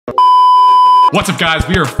What's up, guys?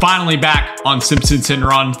 We are finally back on Simpsons Hit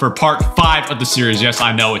Run for part 5 of the series. Yes,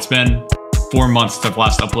 I know it's been 4 months since I've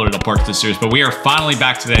last uploaded a part to the series, but we are finally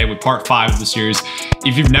back today with part 5 of the series.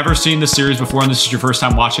 If you've never seen the series before and this is your first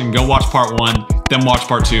time watching, go watch part 1, then watch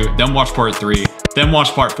part 2, then watch part 3, then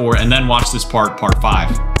watch part 4, and then watch this part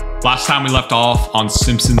 5. Last time we left off on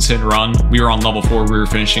Simpsons Hit Run, we were on level 4. We were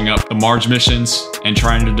finishing up the Marge missions and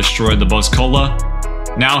trying to destroy the Buzz Cola.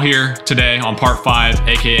 Now here today on part 5,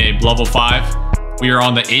 aka level 5, we are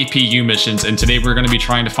on the APU missions, and today we're going to be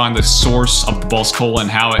trying to find the source of the Buzz Cola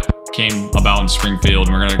and how it came about in Springfield.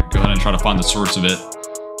 And we're going to go ahead and try to find the source of it.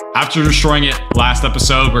 After destroying it last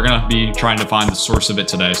episode, we're going to be trying to find the source of it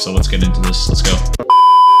today. So let's get into this. Let's go.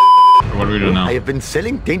 What are we doing now? I have been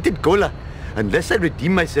selling tainted cola. Unless I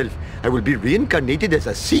redeem myself, I will be reincarnated as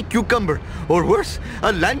a sea cucumber, or worse,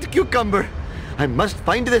 a land cucumber. I must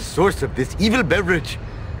find the source of this evil beverage.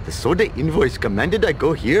 The soda invoice commanded I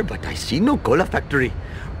go here, but I see no cola factory.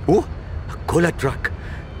 Oh, a cola truck.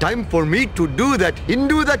 Time for me to do that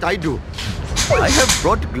Hindu that I do. I have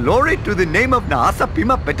brought glory to the name of Nahasa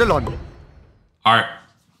Pima Petalon. Alright.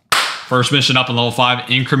 First mission up on level 5,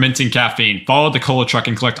 incrementing caffeine. Follow the cola truck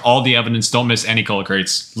and collect all the evidence. Don't miss any cola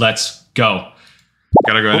crates. Let's go.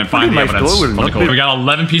 Gotta go ahead and find the evidence. We got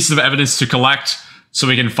 11 pieces of evidence to collect so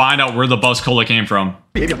we can find out where the Buzz Cola came from.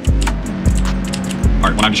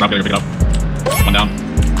 Alright, one time to shop, gotta go pick it up. One down.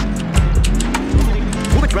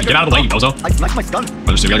 Get out of the way, you bozo. I smashed my skull. Oh,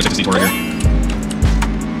 there's 2. We gotta get to C4 right here.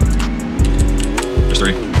 There's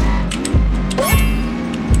 3.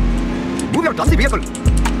 Move your clumsy vehicle.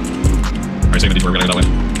 Alright, taking the D4, we gotta go that way.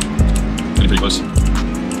 Getting pretty close.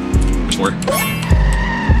 There's 4.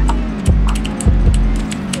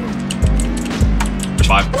 There's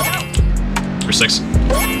 5. There's 6.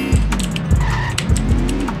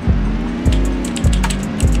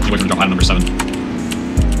 Wait for the drop item number 7.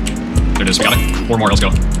 There it is. We got it. 4 more. Let's go.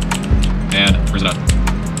 And where's it at?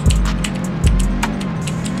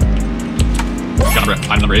 Got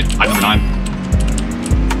item number 8. Item number 9.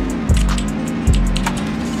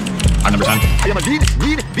 Item number 10. I am a lean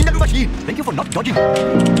Vindaloo machine. Thank you for not dodging. Alright,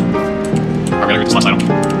 we gotta go to this last item.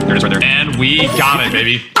 There it is right there. And we got it,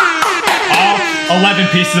 baby. All 11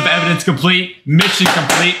 pieces of evidence complete. Mission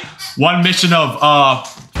complete. One mission of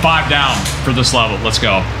 5 down for this level. Let's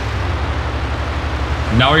go.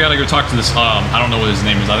 Now we gotta go talk to this, I don't know what his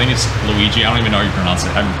name is. I think it's Luigi. I don't even know how you pronounce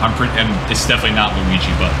it. And it's definitely not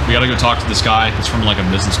Luigi, but we gotta go talk to this guy. He's from like a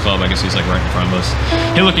business club. I guess he's like right in front of us.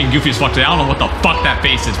 Hey, looking goofy as fuck today. I don't know what the fuck that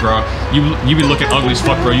face is, bro. You be looking ugly as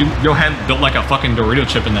fuck, bro. Your head built like a fucking Dorito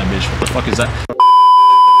chip in that bitch. What the fuck is that?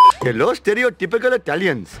 Hello, stereotypical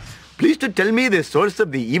Italians. Please to tell me the source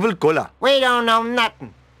of the evil cola. We don't know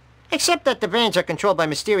nothing. Except that the vans are controlled by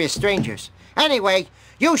mysterious strangers. Anyway,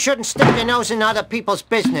 you shouldn't stick your nose in other people's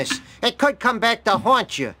business. It could come back to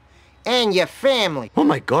haunt you. And your family. Oh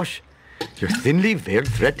my gosh. Your thinly veiled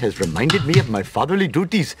threat has reminded me of my fatherly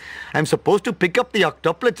duties. I'm supposed to pick up the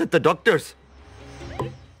octuplets at the doctor's.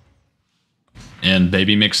 And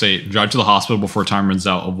baby mix 8. Drive to the hospital before time runs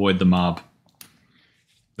out. Avoid the mob.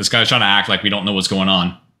 This guy's trying to act like we don't know what's going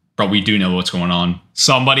on. But we do know what's going on.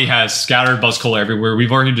 Somebody has scattered Buzz Cola everywhere.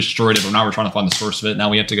 We've already destroyed it, but now we're trying to find the source of it. Now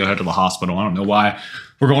we have to go head to the hospital. I don't know why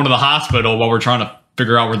we're going to the hospital while we're trying to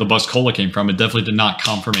figure out where the Buzz Cola came from. It definitely did not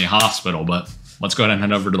come from a hospital, but let's go ahead and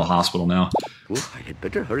head over to the hospital now. Ooh, I had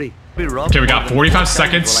better hurry. Okay, we got 45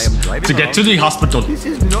 seconds to get to the hospital. This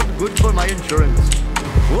is not good for my insurance.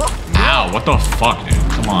 Ow, what the fuck, dude?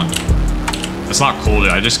 Come on. That's not cool,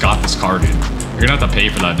 dude. I just got this car, dude. You're gonna have to pay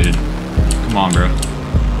for that, dude. Come on, bro.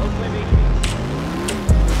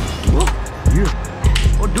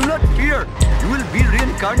 Oh, do not fear. You will be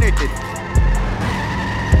reincarnated.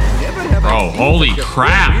 Bro, holy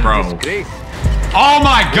crap, bro. Oh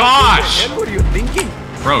my gosh! What are you thinking?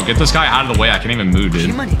 Bro, get this guy out of the way. I can't even move,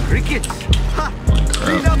 dude. Many crickets. Holy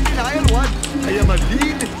crap. I am a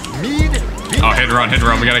lean, mean. Oh, hit and run, hit and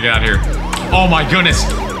run. We gotta get out of here. Oh my goodness.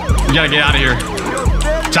 We gotta get out of here.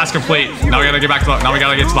 Task complete. Now we gotta get back to the, now we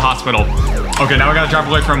gotta get to the hospital. Okay, now we gotta drive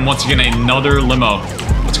away from, once again, another limo.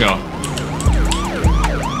 Let's go.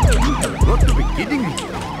 Got to be kidding me.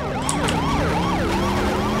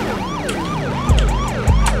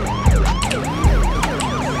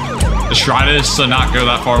 Just try to not go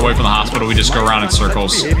that far away from the hospital. We just go around in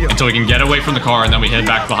circles until we can get away from the car, and then we head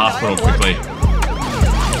back to the hospital quickly.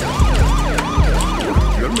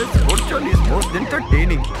 Your misfortune is most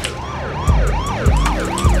entertaining.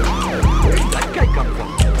 Where did that guy come from?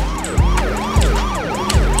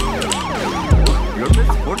 Your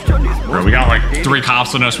misfortune is most Bro, we got like 3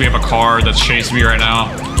 cops on us. We have a car that's chasing me right now.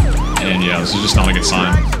 And yeah, this is just not a good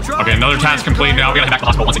sign. Okay, another task complete. Now we gotta head back to the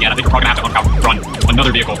hospital once again. I think we're probably gonna have to run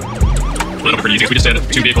another vehicle. A little bit pretty easy. We just did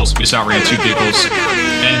 2 vehicles. We just outran 2 vehicles.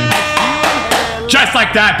 And just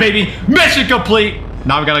like that, baby, mission complete.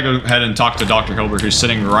 Now we gotta go ahead and talk to Dr. Hilbert, who's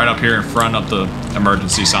sitting right up here in front of the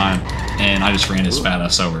emergency sign. And I just ran his fat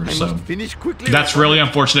ass over, so that's really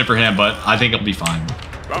unfortunate for him, but I think it'll be fine.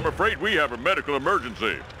 I'm afraid we have a medical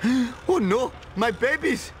emergency. Oh no, my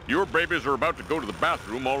babies! Your babies are about to go to the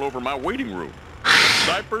bathroom all over my waiting room.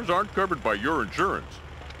 Diapers aren't covered by your insurance.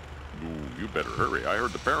 Ooh, you better hurry. I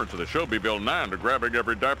heard the parents of the Shelbyville 9 are grabbing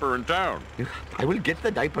every diaper in town. I will get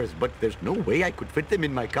the diapers, but there's no way I could fit them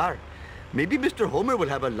in my car. Maybe Mr. Homer will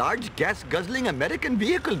have a large gas-guzzling American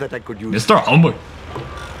vehicle that I could use. Mr. Homer.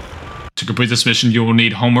 To complete this mission, you will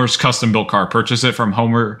need Homer's custom-built car. Purchase it from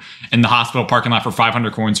Homer in the hospital parking lot for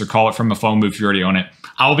 500 coins or call it from the phone booth if you already own it.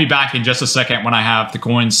 I will be back in just a second when I have the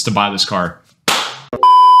coins to buy this car.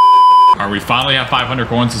 All right, we finally have 500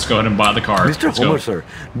 coins. Let's go ahead and buy the car. Mr. Homer, sir,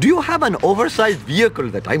 do you have an oversized vehicle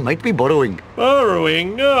that I might be borrowing?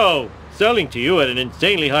 Borrowing? No. Selling to you at an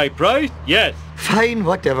insanely high price? Yes. Fine,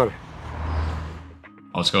 whatever.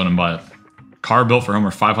 Let's go ahead and buy it. Car built for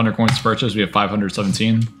Homer, 500 coins to purchase. We have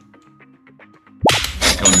 517.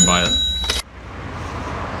 Let's go ahead and buy it.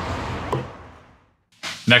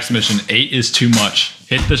 Next mission, 8 is too much.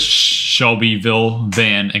 Hit the Shelbyville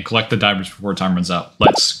van and collect the diapers before time runs out.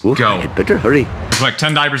 Let's go. I better hurry. Collect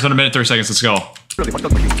 10 diapers in a minute, 30 seconds. Let's go. What are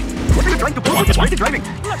you trying to pull? Why is it driving?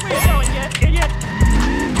 Look where you're going, idiot.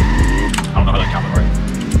 I don't know how that counted right.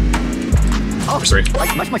 Oh, There's 3.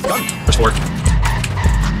 I smashed my gun. There's 4.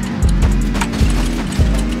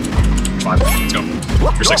 5. Let's go.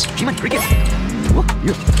 What? There's 6. Human cricket. What?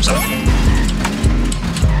 You. There's 7.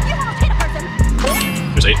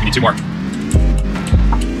 There's 8. We need 2 more.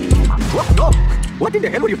 What? No. What in the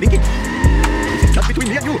hell were you thinking? This is just between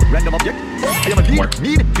me and you, random object. I am a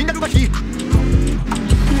mean Vindaloo machine.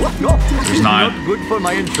 What? No. This is 9. not good for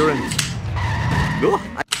my insurance. No.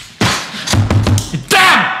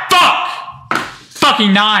 Damn! Fuck!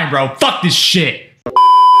 Fucking 9, bro. Fuck this shit.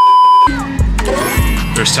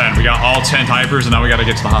 There's 10. We got all 10 diapers, and now we gotta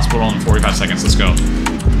get to the hospital in 45 seconds. Let's go.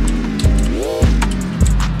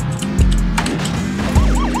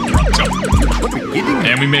 Let's go.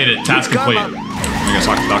 And we made it. Task complete. We gotta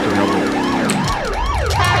talk to Dr. Hilbert.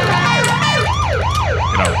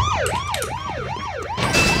 Get out.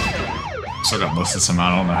 Still got most of this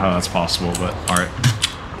amount. I don't know how that's possible, but alright.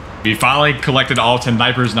 We finally collected all 10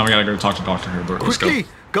 diapers. Now we gotta go talk to Dr. Hilbert. Let's go.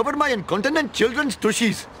 Quickly, cover my incontinent children's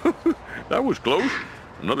tushies. That was close.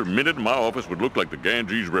 Another minute in my office would look like the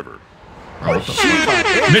Ganges River. Oh, what the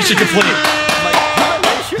fuck? Mission complete.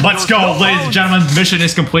 Let's go, ladies and gentlemen. Mission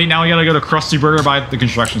is complete. Now we gotta go to Krusty Burger by the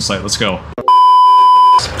construction site. Let's go.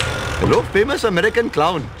 Hello, famous American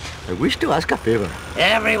clown. I wish to ask a favor.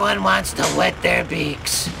 Everyone wants to wet their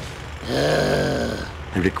beaks.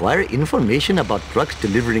 I require information about trucks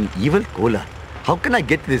delivering evil cola. How can I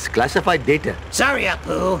get this classified data? Sorry,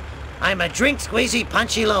 Apu. I'm a drink-squeezy,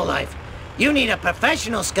 punchy lowlife. You need a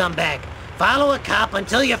professional scumbag. Follow a cop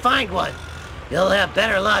until you find one. You'll have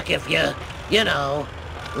better luck if you know,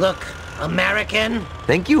 look American.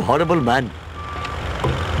 Thank you, horrible man.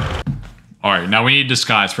 Alright, now we need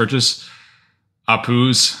disguise. Purchase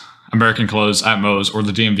Apu's American clothes at Moe's or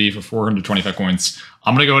the DMV for 425 coins.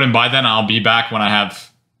 I'm gonna go ahead and buy that, and I'll be back when I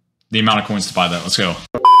have the amount of coins to buy that. Let's go.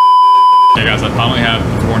 Okay, guys, I finally have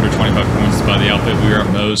 425 coins to buy the outfit. We are at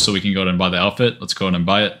Moe's, so we can go ahead and buy the outfit. Let's go ahead and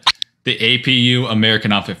buy it. The APU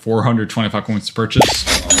American outfit, 425 coins to purchase.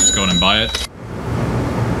 Let's go ahead and buy it.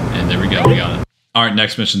 And there we go, we got it. Alright,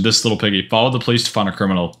 next mission. This little piggy. Follow the police to find a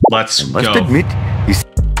criminal. Let's go. I must admit, he's...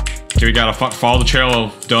 Okay, we gotta follow the trail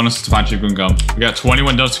of donuts to find chewing gum. We got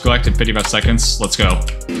 21 donuts to collect in 55 seconds. Let's go.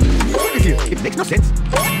 It makes no sense.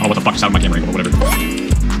 Oh, what the fuck is out of my camera angle, but whatever.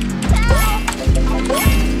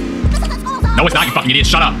 No, it's not, you fucking idiot.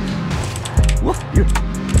 Shut up. Woof, you.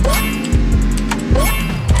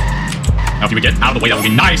 Now, if you would get out of the way, that would be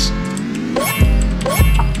nice.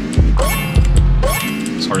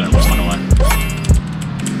 It's harder than it looks, I'm not gonna lie.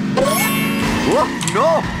 Woof, no.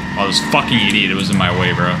 Oh, this fucking idiot. It was in my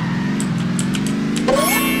way, bro.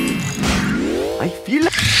 I feel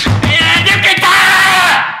like... And you can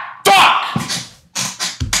fuck!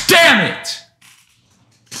 Damn it!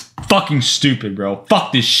 Fucking stupid, bro.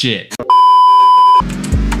 Fuck this shit.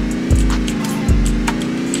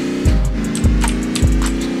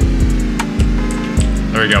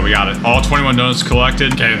 There we go, we got it. All 21 donuts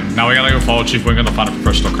collected. Okay, now we gotta go follow Chief Winkle to find a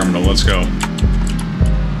professional criminal. Let's go.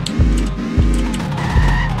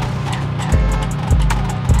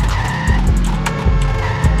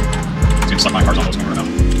 It's gonna suck my cards on those one right now.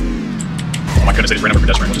 Oh my goodness, they just ran over a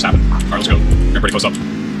pedestrian. What just happened? Alright, let's go. Everybody close up.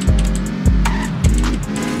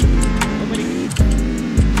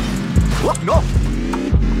 Oh, no!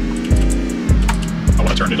 I want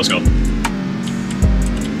to turn, dude. Let's go.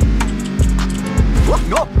 Oh,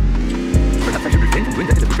 no! Perhaps I should refrain from doing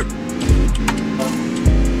that in the future.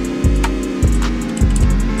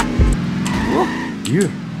 Oh, dear.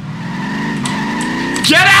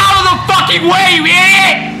 Get out of the fucking way, you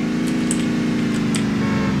idiot!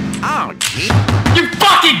 Oh, gee. You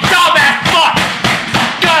fucking dumbass fuck!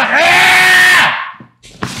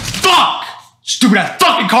 Fuck! Stupid ass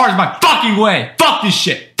fucking car is my fucking way! Fuck this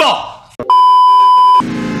shit! Fuck! What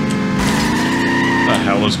the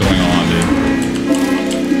hell is going on, dude?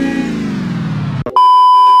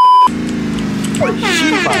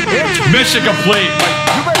 Mission complete!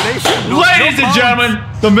 Ladies and gentlemen,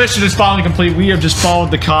 the mission is finally complete. We have just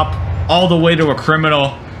followed the cop all the way to a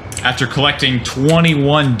criminal after collecting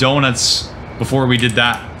 21 donuts before we did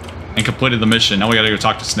that and completed the mission. Now we gotta go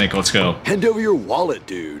talk to Snake. Let's go. Hand over your wallet,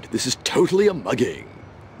 dude. This is totally a mugging.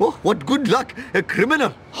 Oh, what good luck! A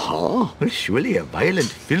criminal! Huh? Well, surely a violent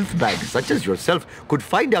filth bag such as yourself could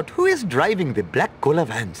find out who is driving the black cola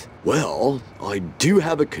vans. Well, I do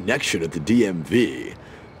have a connection at the DMV,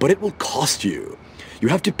 but it will cost you. You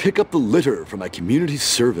have to pick up the litter from my community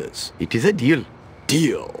service. It is a deal.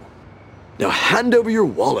 Deal. Now hand over your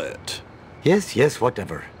wallet. Yes, yes,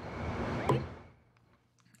 whatever.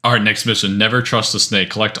 Alright, next mission. Never trust the snake.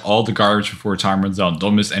 Collect all the garbage before time runs out.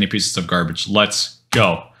 Don't miss any pieces of garbage. Let's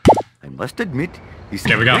go. I must admit, this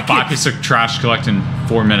Okay, we got 5 pieces of trash to collect in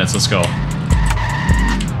 4 minutes. Let's go.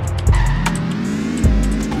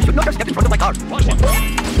 You should not have stepped in front of my car.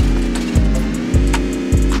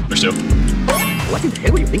 There's 2. What in the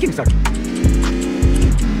hell were you thinking, sir?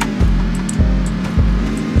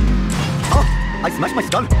 Oh, I smashed my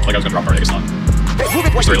skull. Like I was gonna drop our eggs on. Hey, move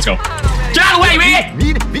it, There's 3, let's go. Get out of the way, man!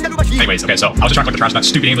 Anyways, okay, so I was just trying to collect the trash. That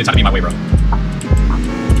stupid alien's had to be in my way, bro.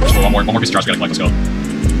 Just one more piece of trash we gotta collect. Let's go.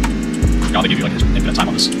 God, they give you like infinite time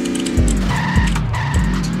on this.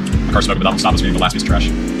 My car's smoking, but that will stop us getting the last piece of trash.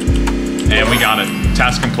 And we got it.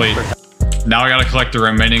 Task complete. Now we gotta collect the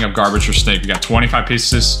remaining of garbage for Snake. We got 25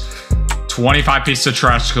 pieces. 25 pieces of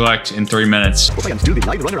trash to collect in 3 minutes. Hope I am still the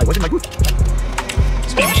light runner I was in my booth.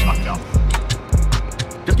 Speed is knocked down.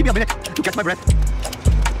 Just give me a minute to catch my breath.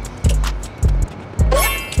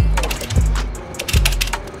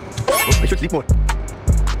 Oh, I should sleep more.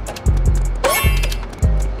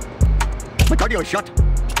 My cardio is shot.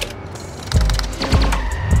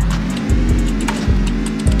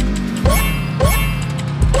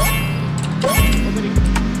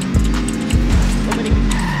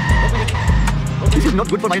 This is not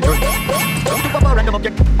good for my insurance. Don't pick up a random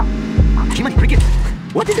object. Human cricket.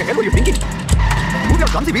 What in the hell were you thinking? Move your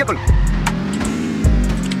clumsy vehicle.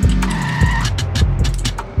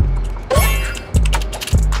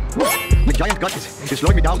 Whoa, my giant gut is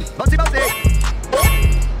slowing me down. Bouncy, bouncy!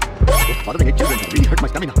 Oh, following 8 children really hurt my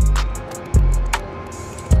stamina.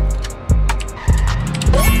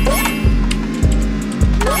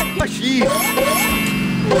 Machine!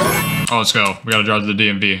 Oh, let's go. We gotta drive to the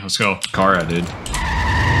DMV. Let's go. Car at, dude.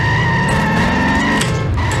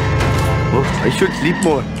 Oh, I should sleep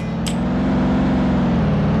more.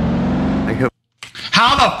 I have...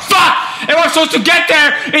 How the fuck am I supposed to get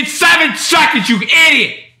there in 7 seconds, you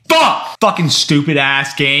idiot? Fuck! Fucking stupid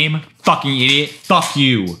ass game. Fucking idiot. Fuck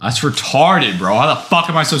you. That's retarded, bro. How the fuck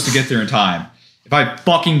am I supposed to get there in time? If I have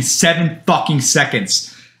fucking 7 fucking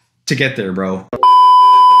seconds to get there, bro.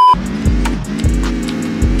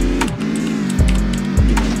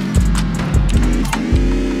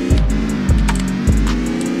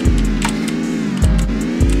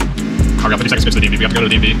 I got 50 seconds to get to the DMV. We have to go to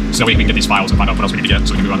the DMV so we can get these files and find out what else we need to get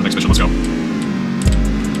so we can move on to the next mission. Let's go.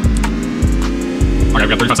 Okay, we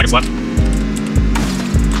got 35 seconds left.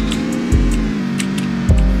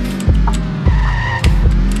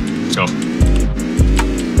 Let's go.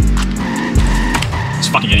 This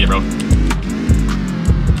fucking idiot, bro.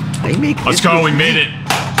 Let's go, we made it.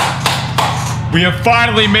 We have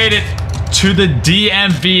finally made it to the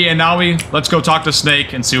DMV, and now let's go talk to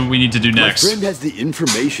Snake and see what we need to do next. My friend has the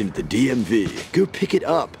information at the DMV. Go pick it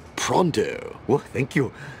up. Pronto. Oh, thank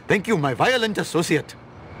you. Thank you, my violent associate.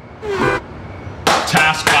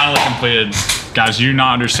 Task finally completed. Guys, you do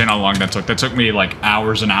not understand how long that took. That took me like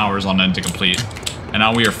hours and hours on end to complete. And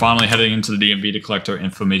now we are finally heading into the DMV to collect our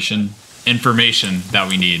information that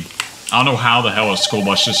we need. I don't know how the hell a school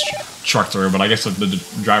bus just trucked through, but I guess the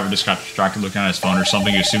driver just got distracted looking at his phone or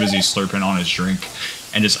something as soon as he's slurping on his drink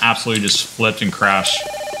and just absolutely just flipped and crashed.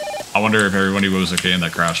 I wonder if everybody was okay in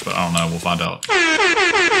that crash, but I don't know. We'll find out.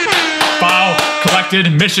 Foul!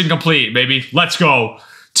 collected. Mission complete, baby. Let's go.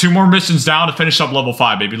 2 more missions down to finish up level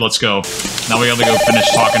 5, baby. Let's go. Now we gotta go finish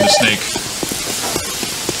talking to Snake.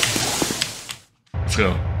 Let's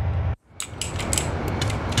go.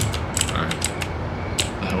 Alright.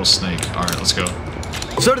 The hell is Snake? Alright, let's go.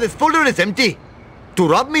 Sir, this folder is empty. To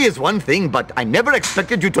rob me is one thing, but I never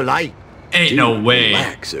expected you to lie. Ain't no way.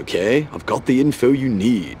 Relax, okay? I've got the info you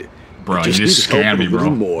need. Bro, you just scammed me, bro.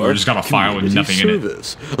 You just got a file with nothing in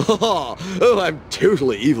it. Oh, I'm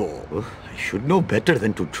totally evil. Oh, I should know better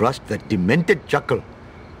than to trust that demented chuckle.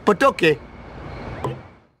 But okay.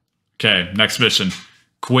 Okay, next mission.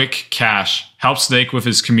 Quick cash. Help Snake with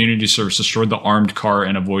his community service. Destroy the armed car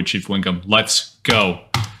and avoid Chief Wincombe. Let's go.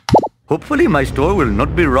 Hopefully my store will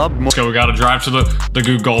not be robbed more. Let's go. We gotta drive to the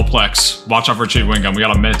Googleplex. Watch out for Chief Wincombe. We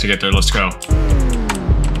got a minute to get there. Let's go.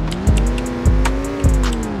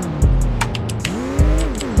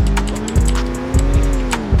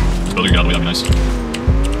 Building out, that'd be nice.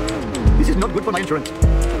 This is not good for my insurance.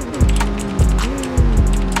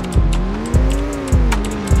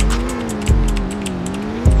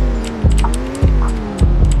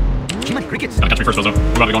 Gee, my crickets. Gotta catch me first, Bozo.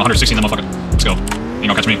 We're about to go on 116, that motherfucker. Let's go. You ain't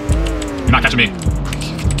gonna catch me. You're not catching me.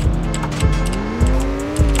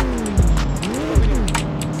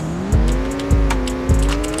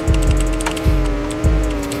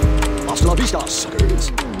 Hasta la vista,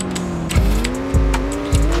 suckers.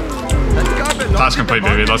 Task complete,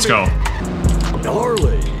 baby. Let's go.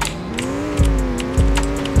 Gnarly.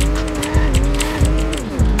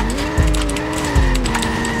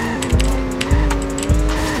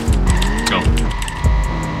 Let's go.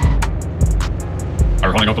 Alright,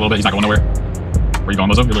 we're holding up a little bit. He's not going nowhere. Where are you going,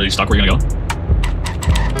 Bozo? You're literally stuck. Where are you gonna go?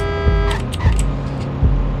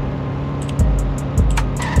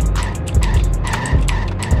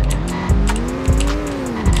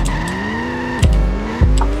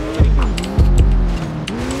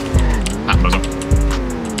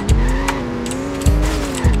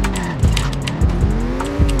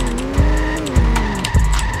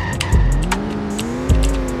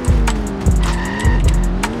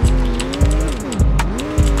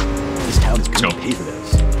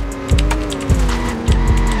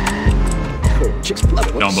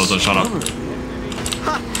 Bozo, shut up.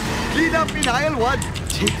 Ha! Clean up in aisle 1.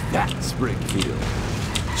 Take that, Springfield.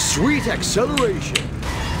 Sweet acceleration.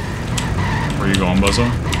 Where are you going, Bozo?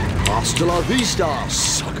 Hasta la vista,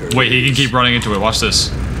 sucker. Wait, he can keep running into it. Watch this.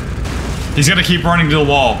 He's gonna keep running to the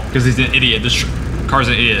wall because he's an idiot. This car's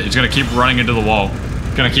an idiot. He's gonna keep running into the wall.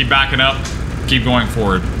 Gonna keep backing up. Keep going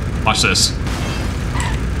forward. Watch this.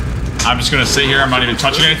 I'm just gonna sit here. I'm not even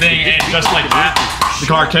touching anything, and just like that, the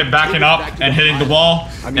car kept backing up and hitting the wall,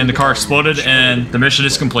 and the car exploded, and the mission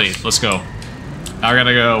is complete. Let's go. Now we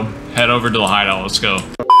gotta go head over to the hideout. Let's go.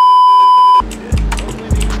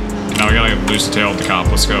 Now we gotta lose the tail of the cop.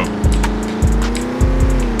 Let's go.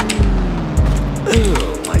 Ew,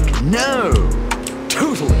 like no.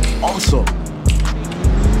 Totally awesome.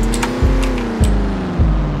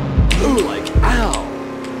 Ooh, like ow.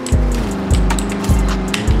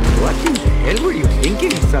 What in the hell were you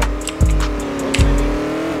thinking, sir?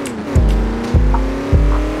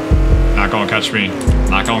 Not gonna catch me.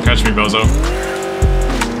 Not gonna catch me, Bozo.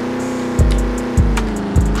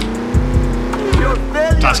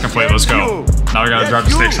 Task complete. Let's go. Now we gotta drive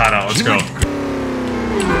to Snake's hideout. Let's go.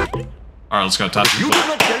 Alright, let's go. Task If you complete. do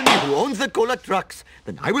not tell me who owns the cola trucks,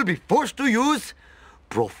 then I will be forced to use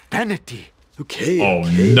profanity. Okay. Oh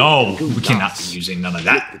okay. no, Go we cannot nuts. be using none of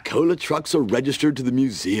that. The cola trucks are registered to the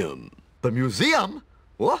museum. The museum?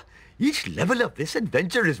 What? Each level of this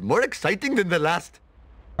adventure is more exciting than the last.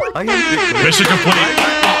 Mission complete.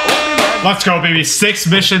 Let's go, baby. 6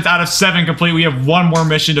 missions out of 7 complete. We have 1 more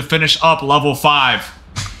mission to finish up level 5.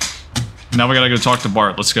 Now we gotta go talk to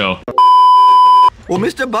Bart. Let's go. Oh,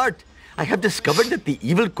 Mr. Bart, I have discovered that the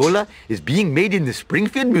evil cola is being made in the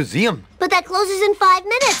Springfield Museum. But that closes in 5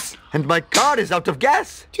 minutes. And my car is out of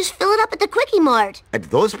gas. Just fill it up at the Quickie Mart. At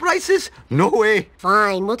those prices? No way.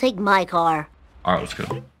 Fine, we'll take my car. Alright, let's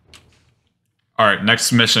go. Alright,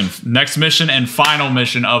 next mission. Next mission and final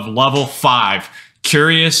mission of level 5.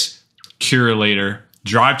 Curious Curator.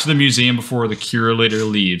 Drive to the museum before the curator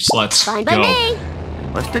leaves. Let's Fine by go. me.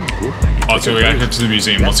 Must it go? Oh, so we gotta get to the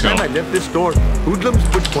museum. Let's Last go. time I left this store, hoodlums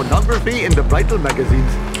put pornography in the bridal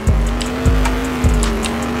magazines.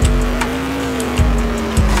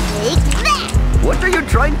 Take that. What are you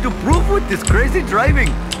trying to prove with this crazy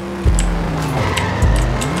driving?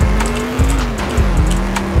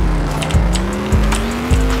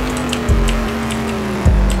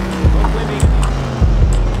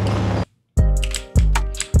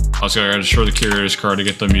 Let's go. I gotta destroy the curator's car to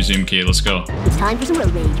get the museum key. Let's go. It's time for some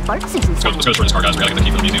road rage. Bart Simpson's Let's go destroy this car, guys. We gotta get the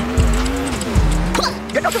key for the museum.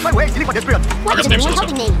 Get out of my way, silly pedestrian! Why That's isn't anyone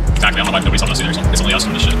let's go. helping me? Exactly. I don't know why nobody's helping us either. It's only us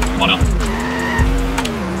doing this shit. Come on now.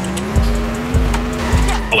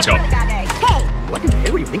 Oh, let's go. Hey! What the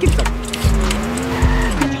hell were you thinking, son?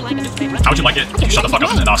 How would you like it? You shut the fuck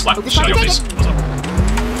up and I'll slap the shit out of your face. What's up?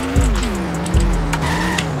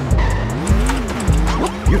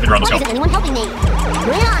 Hit run, let's Why go. isn't anyone helping me?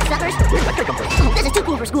 Bring it on, suckers! Where'd that guy come from? Oh, this is too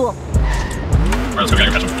cool for school. Alright, let's go. We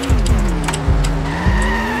gotta catch him.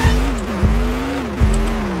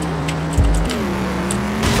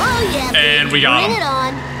 Oh yeah, And baby. we got Bring him. it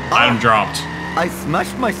on. Item dropped. I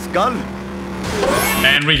smashed my skull.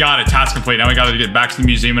 And we got it. Task complete. Now we gotta get back to the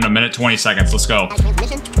museum in a minute, 20 seconds. Let's go.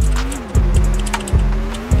 Transmission.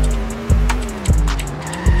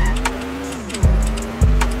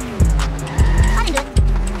 I didn't do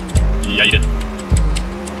it. Yeah, you did.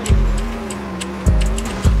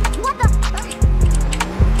 What the? I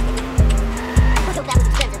hope that was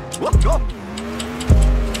expensive. Whoa, whoa.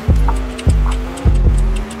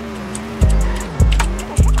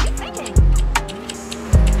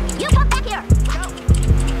 You come back here.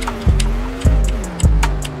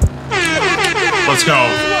 Let's go.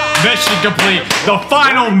 Mission complete. The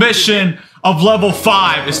final mission of level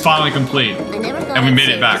 5 is finally complete. I never thought And we I'd made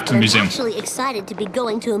say it back this, to the but museum. I'm actually excited to be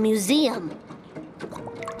going to a museum.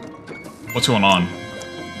 What's going on?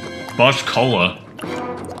 Bush Cola.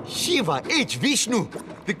 Shiva H. Vishnu!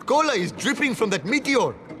 The cola is dripping from that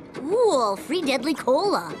meteor! Ooh, free deadly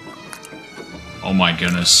cola. Oh my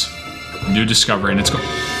goodness. New discovery and it's go.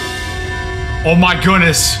 Oh my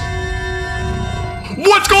goodness.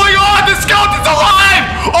 What's going on? The skeleton's alive!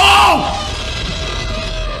 Oh!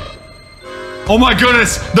 Oh my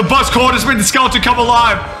goodness. The bus call just made the skeleton come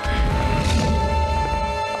alive.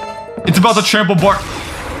 It's about to trample Bart.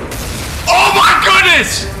 Oh my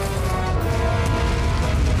goodness!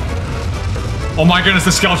 Oh my goodness,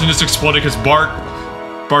 the skeleton just exploded because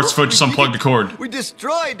Bart's foot just unplugged the cord. We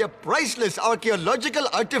destroyed a priceless archaeological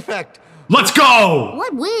artifact! Let's go!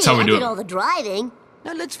 What we? That's how we I do did it. all the driving.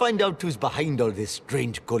 Now let's find out who's behind all this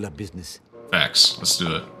strange cola business. Facts. Let's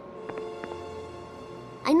do it.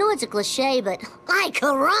 I know it's a cliche, but ay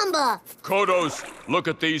caramba! Kodos, look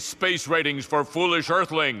at these space ratings for foolish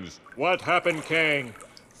Earthlings. What happened, Kang?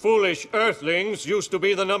 Foolish Earthlings used to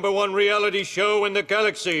be the #1 reality show in the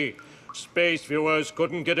galaxy. Space viewers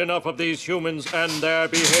couldn't get enough of these humans and their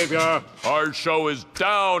behavior. Our show is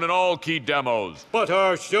down in all key demos. But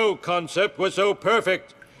our show concept was so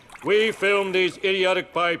perfect. We filmed these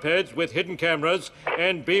idiotic bipeds with hidden cameras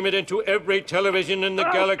and beam it into every television in the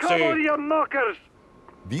galaxy.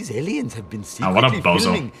 These aliens have been what a secretly bozo.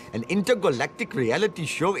 filming an intergalactic reality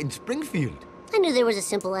show in Springfield. I knew there was a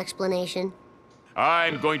simple explanation.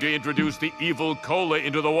 I'm going to introduce the evil cola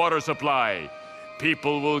into the water supply.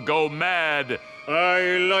 People will go mad. I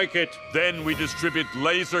like it. Then we distribute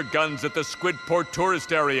laser guns at the Squidport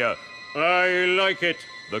tourist area. I like it.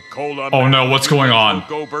 The cola Oh no, man what's going on? will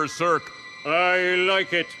go berserk, I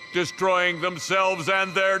like it. destroying themselves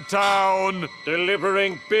and their town.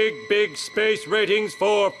 Delivering big space ratings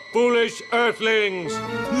for foolish Earthlings.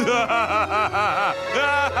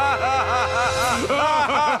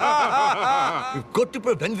 We've got to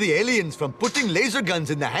prevent the aliens from putting laser guns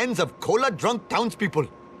in the hands of cola-drunk townspeople.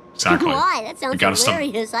 Exactly. Why? That We sounds gotta stop.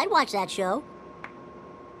 hilarious. I'd watch that show. I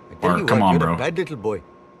tell Bart, you come what, on, you're bro. a bad little boy.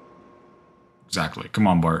 Exactly. Come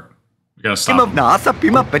on, Bart. We gotta Tim stop. of Naasa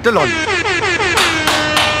Pima Petalon.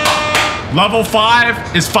 Level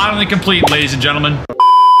 5 is finally complete, ladies and gentlemen.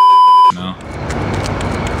 No.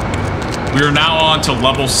 We are now on to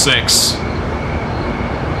level 6.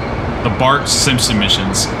 The Bart Simpson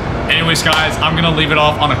missions. Anyways, guys, I'm gonna leave it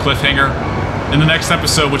off on a cliffhanger. In the next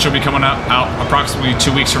episode, which will be coming out approximately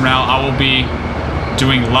 2 weeks from now, I will be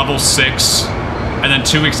doing level 6. And then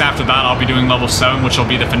 2 weeks after that, I'll be doing level 7, which will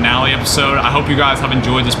be the finale episode. I hope you guys have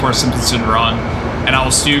enjoyed this part of Simpsons Hit Run. And I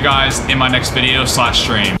will see you guys in my next video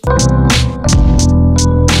 /stream.